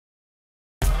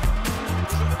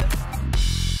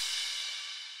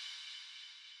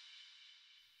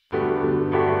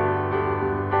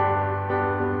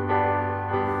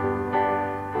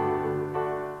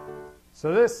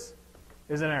So this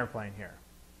is an airplane here.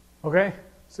 Okay?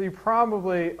 So you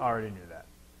probably already knew that.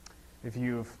 If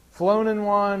you've flown in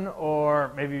one,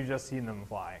 or maybe you've just seen them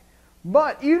fly.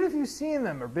 But even if you've seen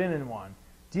them or been in one,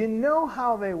 do you know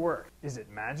how they work? Is it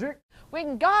magic?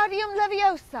 Wingardium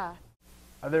Leviosa!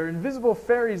 Are there invisible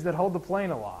fairies that hold the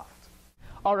plane aloft?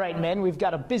 All right, men, we've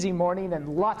got a busy morning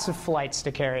and lots of flights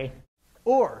to carry.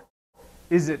 Or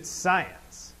is it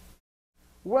science?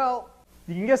 Well,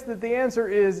 you can guess that the answer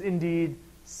is indeed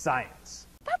science.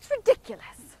 That's ridiculous.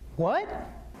 What?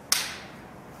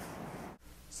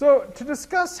 So, to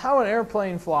discuss how an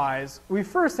airplane flies, we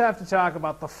first have to talk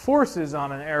about the forces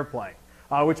on an airplane,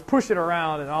 which push it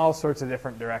around in all sorts of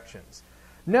different directions.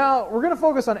 Now, we're going to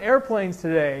focus on airplanes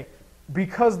today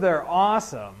because they're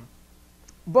awesome,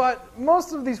 but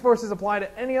most of these forces apply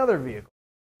to any other vehicle.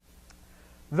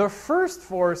 The first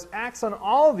force acts on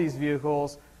all of these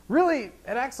vehicles. Really,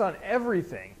 it acts on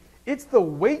everything. It's the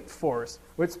weight force,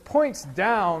 which points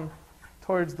down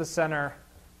towards the center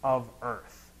of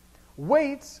Earth.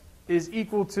 Weight is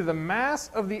equal to the mass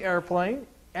of the airplane,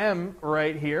 m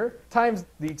right here, times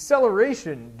the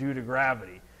acceleration due to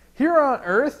gravity. Here on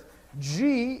Earth,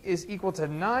 g is equal to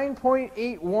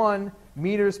 9.81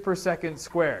 meters per second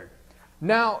squared.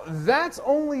 Now, that's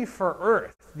only for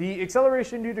Earth. The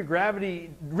acceleration due to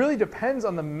gravity really depends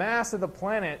on the mass of the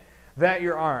planet that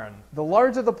you're on. The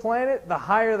larger the planet, the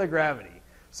higher the gravity.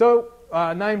 So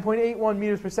 9.81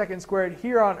 meters per second squared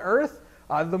here on Earth.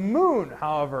 The moon,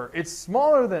 however, it's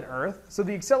smaller than Earth, so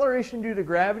the acceleration due to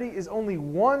gravity is only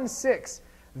 1/6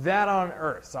 that on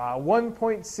Earth, so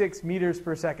 1.6 meters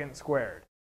per second squared.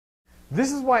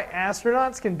 This is why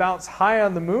astronauts can bounce high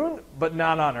on the moon, but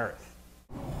not on Earth.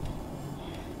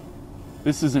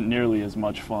 This isn't nearly as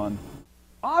much fun.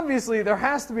 Obviously, there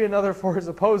has to be another force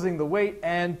opposing the weight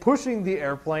and pushing the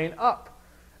airplane up.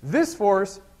 This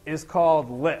force is called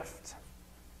lift.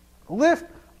 Lift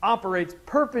operates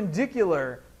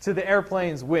perpendicular to the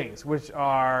airplane's wings, which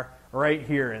are right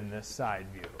here in this side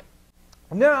view.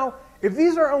 Now, if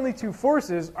these are only two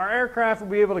forces, our aircraft will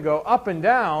be able to go up and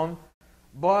down,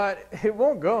 but it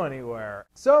won't go anywhere.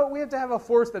 So we have to have a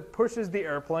force that pushes the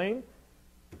airplane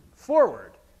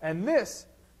forward, and this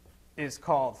is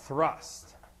called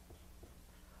thrust.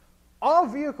 All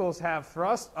vehicles have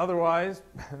thrust, otherwise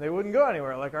they wouldn't go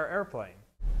anywhere like our airplane.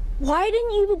 Why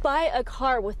didn't you buy a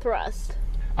car with thrust?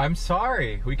 I'm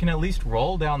sorry, we can at least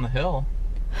roll down the hill.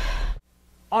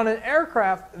 On an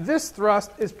aircraft, this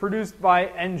thrust is produced by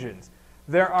engines.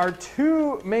 There are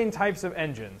two main types of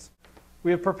engines.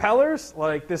 We have propellers,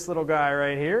 like this little guy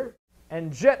right here,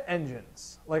 and jet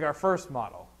engines, like our first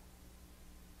model.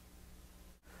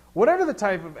 Whatever the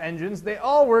type of engines, they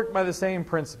all work by the same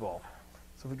principle.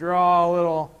 So if we draw a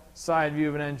little side view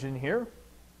of an engine here,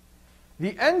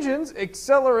 the engines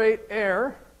accelerate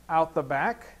air out the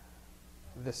back,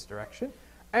 this direction,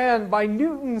 and by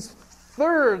Newton's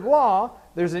third law,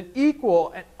 there's an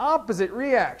equal and opposite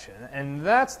reaction, and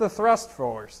that's the thrust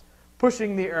force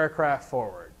pushing the aircraft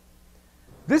forward.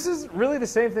 This is really the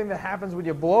same thing that happens when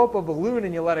you blow up a balloon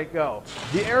and you let it go.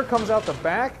 The air comes out the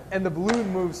back and the balloon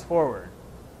moves forward.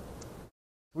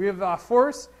 We have a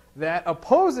force that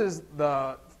opposes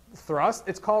the thrust.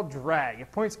 It's called drag.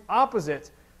 It points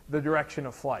opposite the direction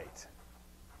of flight.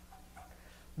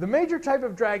 The major type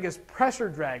of drag is pressure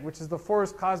drag, which is the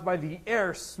force caused by the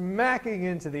air smacking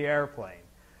into the airplane.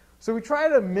 So we try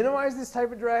to minimize this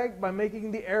type of drag by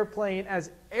making the airplane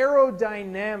as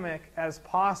aerodynamic as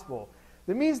possible.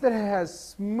 That means that it has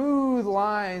smooth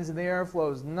lines and the air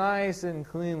flows nice and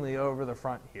cleanly over the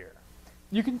front here.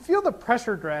 You can feel the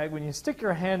pressure drag when you stick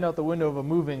your hand out the window of a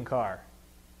moving car.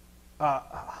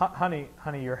 Honey,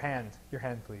 your hand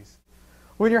please.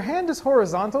 When your hand is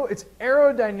horizontal, it's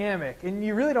aerodynamic and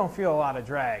you really don't feel a lot of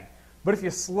drag. But if you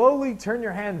slowly turn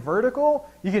your hand vertical,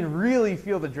 you can really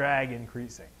feel the drag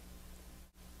increasing.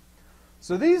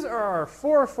 So these are our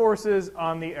four forces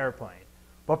on the airplane.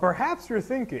 But perhaps you're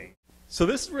thinking, So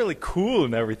this is really cool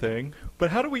and everything, but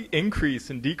how do we increase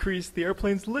and decrease the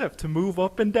airplane's lift to move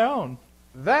up and down?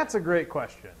 that's a great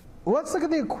question. Let's look at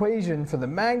the equation for the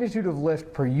magnitude of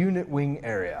lift per unit wing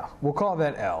area. We'll call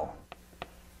that L.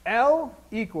 L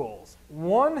equals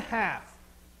 1/2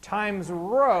 times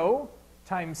rho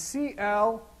times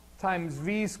CL times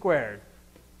V squared.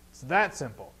 It's that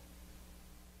simple.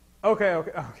 Okay,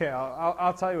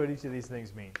 I'll tell you what each of these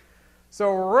things mean.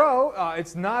 So rho,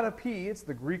 it's not a P, it's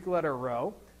the Greek letter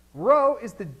rho. Rho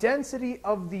is the density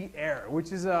of the air,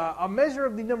 which is a measure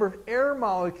of the number of air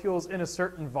molecules in a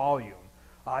certain volume.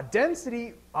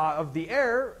 Density of the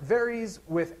air varies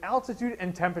with altitude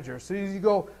and temperature. So as you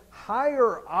go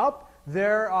higher up, the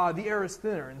air is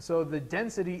thinner, and so the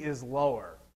density is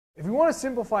lower. If we want to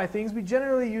simplify things, we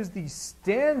generally use the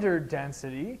standard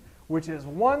density, which is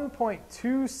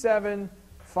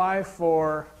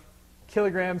 1.2754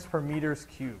 kilograms per meters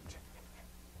cubed.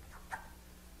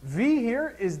 V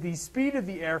here is the speed of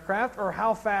the aircraft, or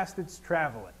how fast it's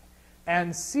traveling.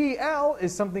 And CL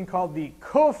is something called the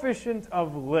coefficient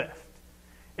of lift.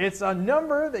 It's a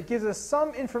number that gives us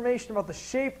some information about the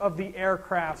shape of the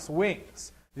aircraft's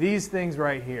wings. These things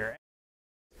right here.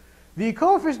 The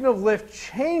coefficient of lift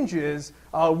changes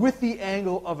with the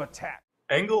angle of attack.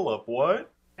 Angle of what?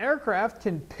 Aircraft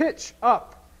can pitch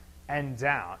up and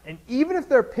down. And even if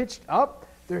they're pitched up,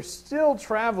 they're still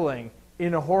traveling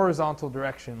in a horizontal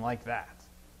direction like that.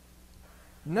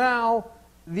 Now,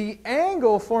 the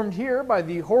angle formed here by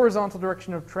the horizontal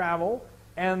direction of travel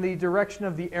and the direction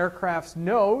of the aircraft's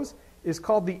nose is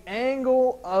called the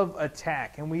angle of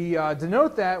attack. And we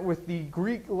denote that with the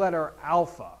Greek letter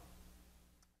alpha.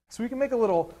 So we can make a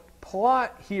little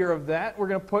plot here of that. We're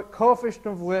going to put coefficient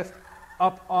of lift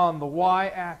up on the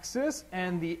y-axis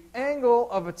and the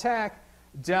angle of attack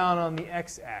down on the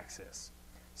x-axis.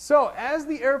 So as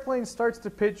the airplane starts to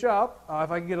pitch up,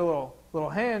 if I can get a little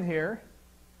hand here,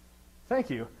 thank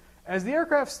you. As the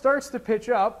aircraft starts to pitch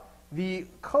up, the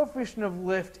coefficient of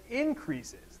lift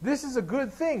increases. This is a good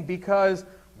thing because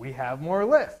we have more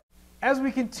lift. As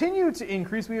we continue to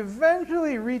increase, we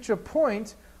eventually reach a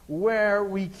point where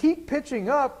we keep pitching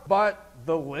up, but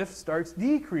the lift starts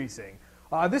decreasing.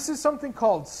 This is something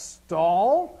called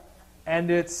stall, and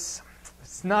it's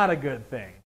not a good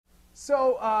thing.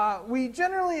 So we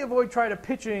generally avoid trying to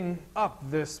pitching up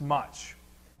this much.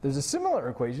 There's a similar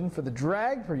equation for the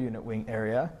drag per unit wing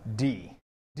area, D.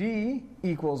 D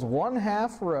equals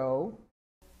 1/2 rho,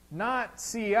 not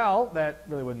CL, that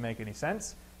really wouldn't make any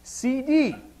sense,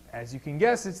 CD. As you can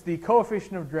guess, it's the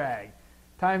coefficient of drag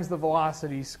times the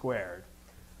velocity squared.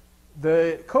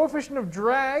 The coefficient of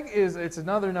drag it's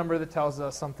another number that tells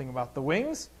us something about the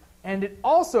wings, and it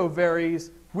also varies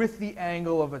with the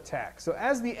angle of attack. So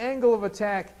as the angle of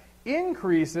attack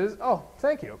increases, oh,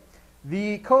 thank you,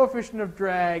 the coefficient of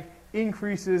drag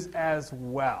increases as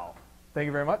well. Thank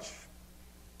you very much.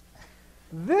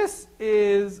 This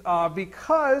is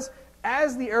because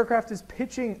as the aircraft is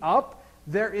pitching up,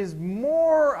 there is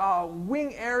more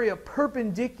wing area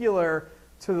perpendicular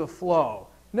to the flow.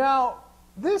 Now,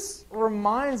 this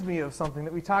reminds me of something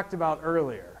that we talked about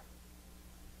earlier.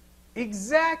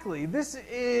 Exactly. This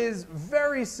is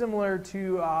very similar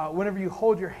to whenever you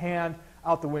hold your hand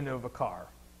out the window of a car.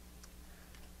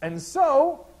 And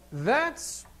so,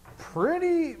 that's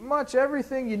pretty much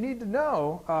everything you need to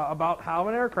know about how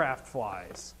an aircraft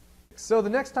flies. So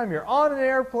the next time you're on an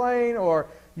airplane or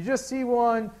you just see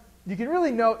one, you can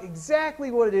really know exactly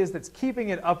what it is that's keeping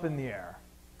it up in the air.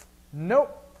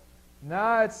 Nope.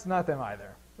 No, it's not them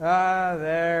either.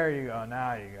 There you go.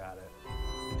 Now you got it.